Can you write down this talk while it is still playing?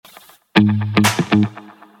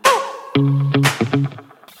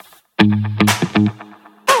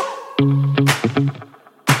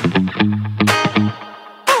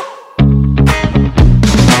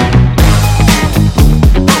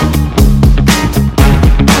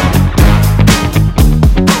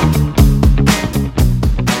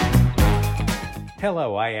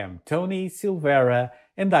Hello, I am Tony Silveira,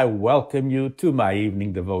 and I welcome you to my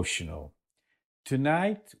evening devotional.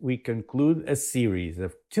 Tonight, we conclude a series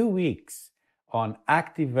of 2 weeks on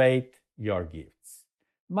Activate Your Gifts.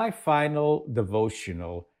 My final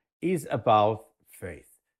devotional is about faith.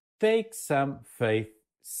 Take some faith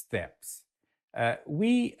steps.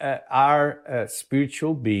 We are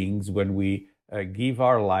spiritual beings when we give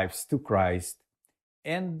our lives to Christ,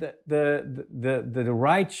 and the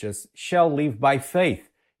righteous shall live by faith.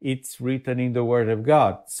 It's written in the Word of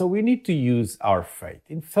God. So we need to use our faith.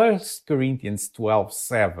 In 1 Corinthians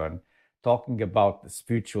 12:7, talking about the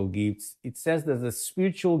spiritual gifts, it says that the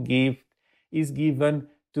spiritual gift is given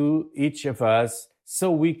to each of us so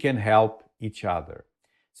we can help each other.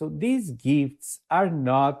 So these gifts are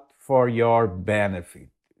not for your benefit.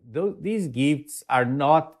 These gifts are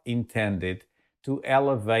not intended to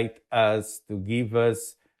elevate us, to give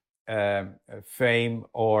us fame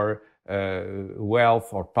or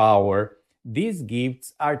wealth or power. These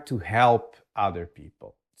gifts are to help other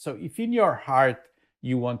people. So if in your heart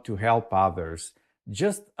you want to help others,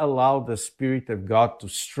 just allow the Spirit of God to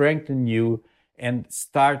strengthen you and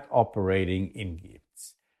start operating in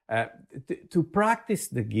gifts. To practice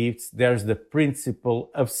the gifts, there's the principle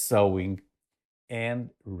of sowing and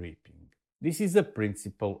reaping. This is a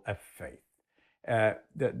principle of faith.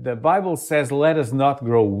 The Bible says, let us not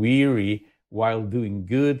grow weary while doing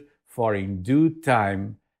good, for in due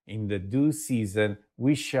time, in the due season,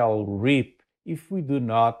 we shall reap if we do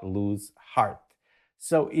not lose heart.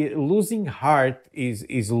 So losing heart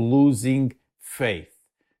is losing faith.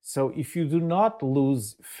 So if you do not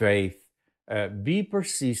lose faith, be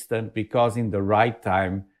persistent, because in the right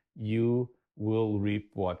time, you will reap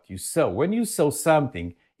what you sow. When you sow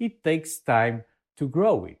something, it takes time to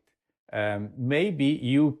grow it. Maybe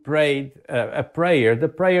you prayed a prayer, the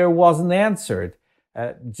prayer wasn't answered.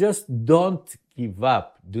 Just don't give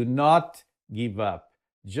up. Do not give up.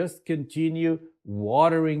 Just continue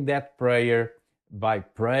watering that prayer by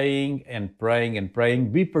praying and praying and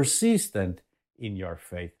praying. Be persistent in your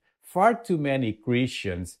faith. Far too many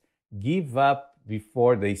Christians give up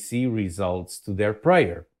before they see results to their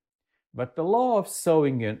prayer. But the law of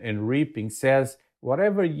sowing and reaping says,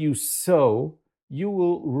 whatever you sow, you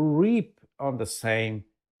will reap on the same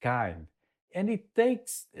kind. And it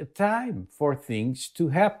takes time for things to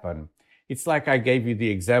happen. It's like I gave you the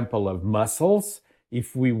example of muscles.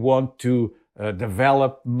 If we want to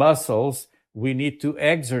develop muscles, we need to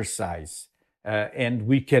exercise. And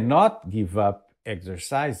we cannot give up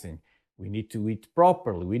exercising. We need to eat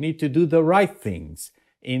properly. We need to do the right things.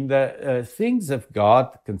 In the things of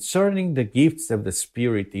God, concerning the gifts of the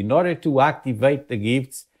Spirit, in order to activate the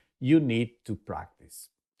gifts, you need to practice.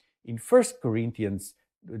 In 1 Corinthians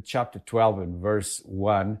chapter 12 and verse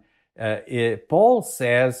 1, Paul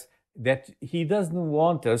says that he doesn't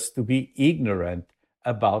want us to be ignorant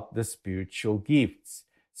about the spiritual gifts.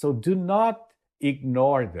 So do not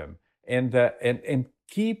ignore them and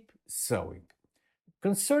keep sowing.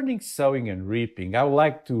 Concerning sowing and reaping, I would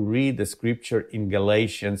like to read the scripture in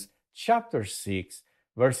Galatians chapter 6,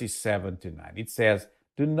 verses 7 to 9. It says,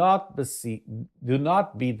 Do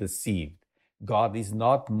not be deceived. God is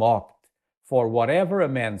not mocked. For whatever a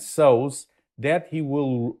man sows, that he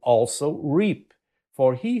will also reap.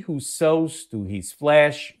 For he who sows to his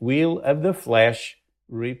flesh will of the flesh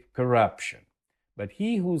reap corruption. But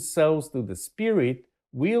he who sows to the Spirit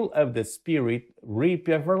will of the Spirit reap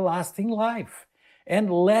everlasting life.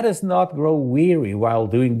 And let us not grow weary while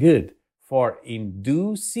doing good, for in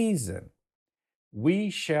due season we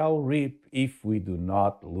shall reap if we do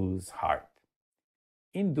not lose heart.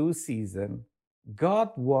 In due season, God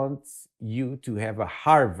wants you to have a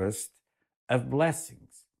harvest of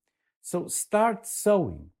blessings. So start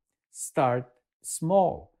sowing, start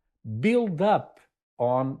small, build up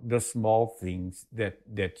on the small things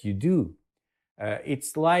that you do.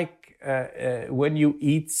 It's like when you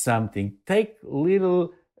eat something, take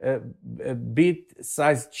little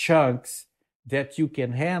bit-sized chunks that you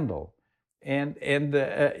can handle. And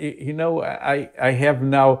I have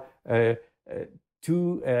now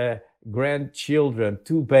two grandchildren,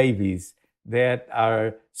 two babies that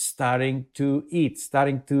are starting to eat,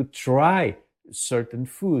 starting to try certain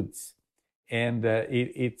foods. And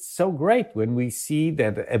it's so great when we see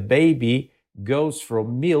that a baby goes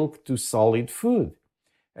from milk to solid food.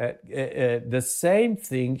 The same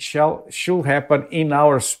thing should happen in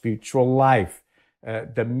our spiritual life.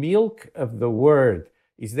 The milk of the Word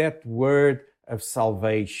is that word of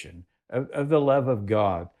salvation, of the love of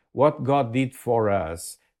God, what God did for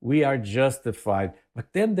us. We are justified.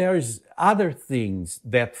 But then there's other things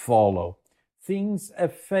that follow, things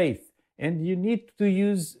of faith. And we need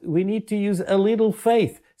to use a little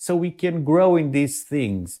faith so we can grow in these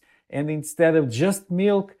things. And instead of just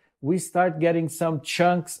milk, we start getting some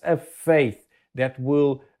chunks of faith that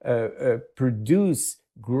will produce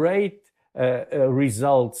great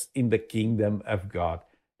results in the kingdom of God.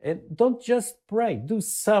 And don't just pray, do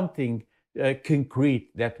something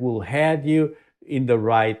concrete that will head you in the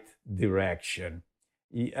right direction.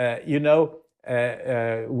 We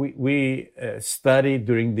studied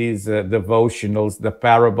during these devotionals the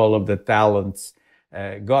parable of the talents.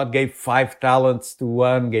 God gave 5 talents to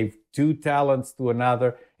one, gave 2 talents to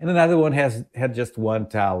another, and another one had just 1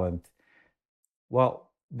 talent. Well,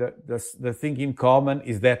 the thing in common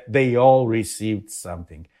is that they all received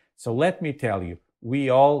something. So let me tell you, we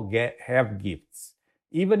all have gifts.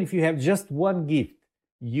 Even if you have just 1 gift,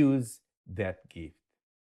 use that gift.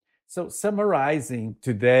 So summarizing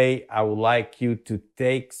today, I would like you to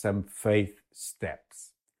take some faith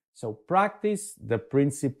steps. So practice the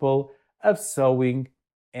principle of sowing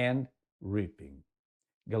and reaping.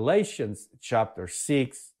 Galatians chapter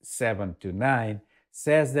 6, 7-9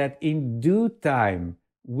 says that in due time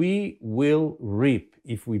we will reap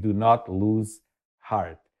if we do not lose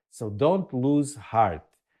heart. So don't lose heart.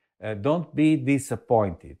 Don't be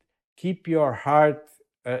disappointed. Keep your heart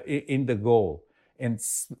in the goal and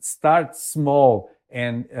start small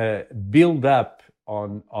and build up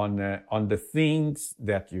on the things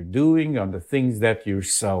that you're doing, on the things that you're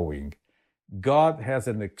sowing. God has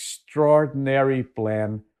an extraordinary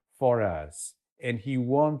plan for us, and He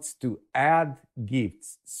wants to add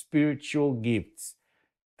gifts, spiritual gifts,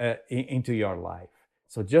 into your life.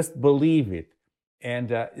 So just believe it.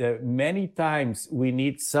 And many times we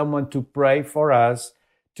need someone to pray for us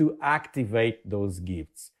to activate those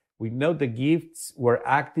gifts. We know the gifts were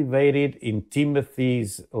activated in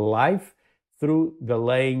Timothy's life through the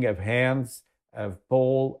laying of hands of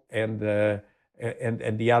Paul and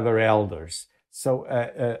the other elders.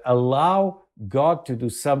 So allow God to do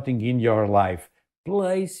something in your life.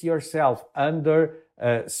 Place yourself under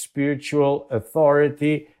spiritual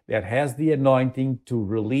authority that has the anointing to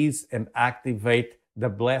release and activate the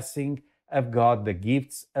blessing of God, the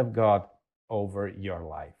gifts of God over your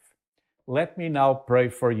life. Let me now pray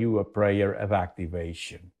for you a prayer of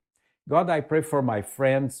activation. God, I pray for my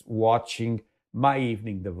friends watching my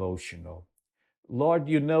evening devotional. Lord,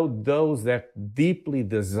 you know those that deeply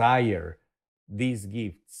desire these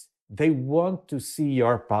gifts. They want to see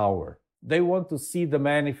your power. They want to see the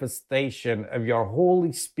manifestation of your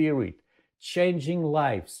Holy Spirit, changing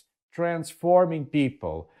lives, transforming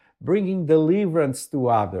people, bringing deliverance to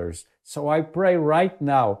others. So I pray right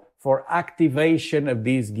now for activation of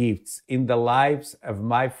these gifts in the lives of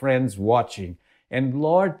my friends watching. And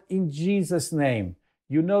Lord, in Jesus' name,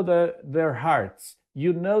 you know their hearts.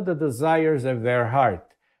 You know the desires of their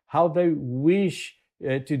heart, how they wish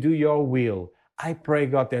to do your will. I pray,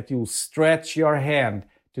 God, that you'll stretch your hand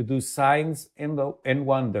to do signs and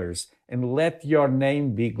wonders, and let your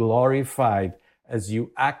name be glorified as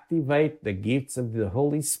you activate the gifts of the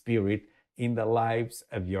Holy Spirit in the lives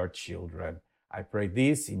of your children. I pray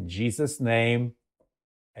this in Jesus' name.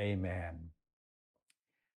 Amen.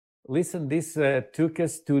 Listen, this took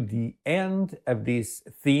us to the end of this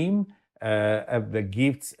theme of the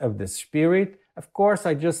gifts of the Spirit. Of course,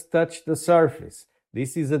 I just touched the surface.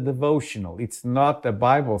 This is a devotional. It's not a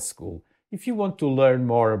Bible school. If you want to learn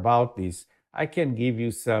more about this, I can give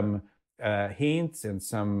you some hints and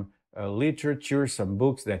some literature, some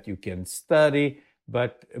books that you can study.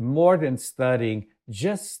 But more than studying,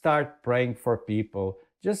 just start praying for people.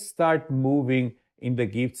 Just start moving in the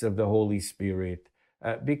gifts of the Holy Spirit.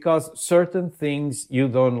 Because certain things you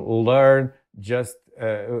don't learn just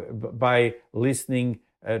by listening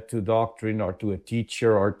to doctrine or to a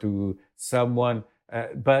teacher or to someone,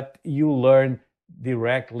 but you learn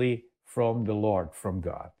directly from the Lord, from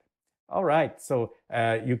God. All right, so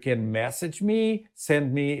you can message me,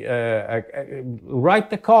 send me, write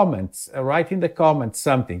the comments, write in the comments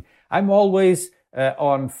something. I'm always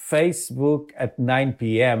on Facebook at 9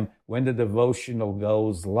 p.m. when the devotional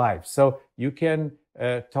goes live. So you can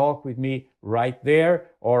talk with me right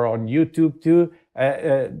there or on YouTube too.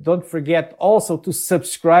 Don't forget also to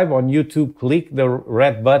subscribe on YouTube. Click the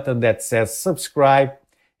red button that says subscribe.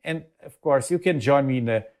 And of course, you can join me in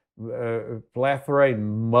a plethora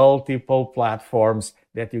in multiple platforms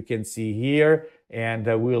that you can see here, and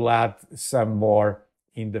we'll add some more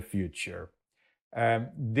in the future.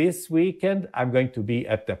 This weekend, I'm going to be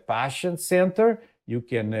at the Passion Center. You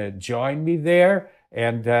can join me there.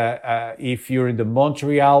 And if you're in the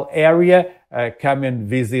Montreal area, come and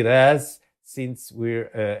visit us, since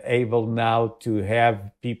we're able now to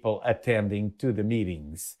have people attending to the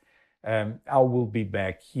meetings. I will be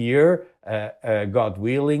back here, God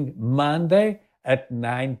willing, Monday at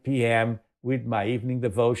 9 p.m. with my evening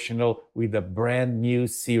devotional with a brand new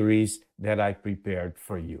series that I prepared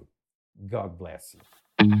for you. God bless you.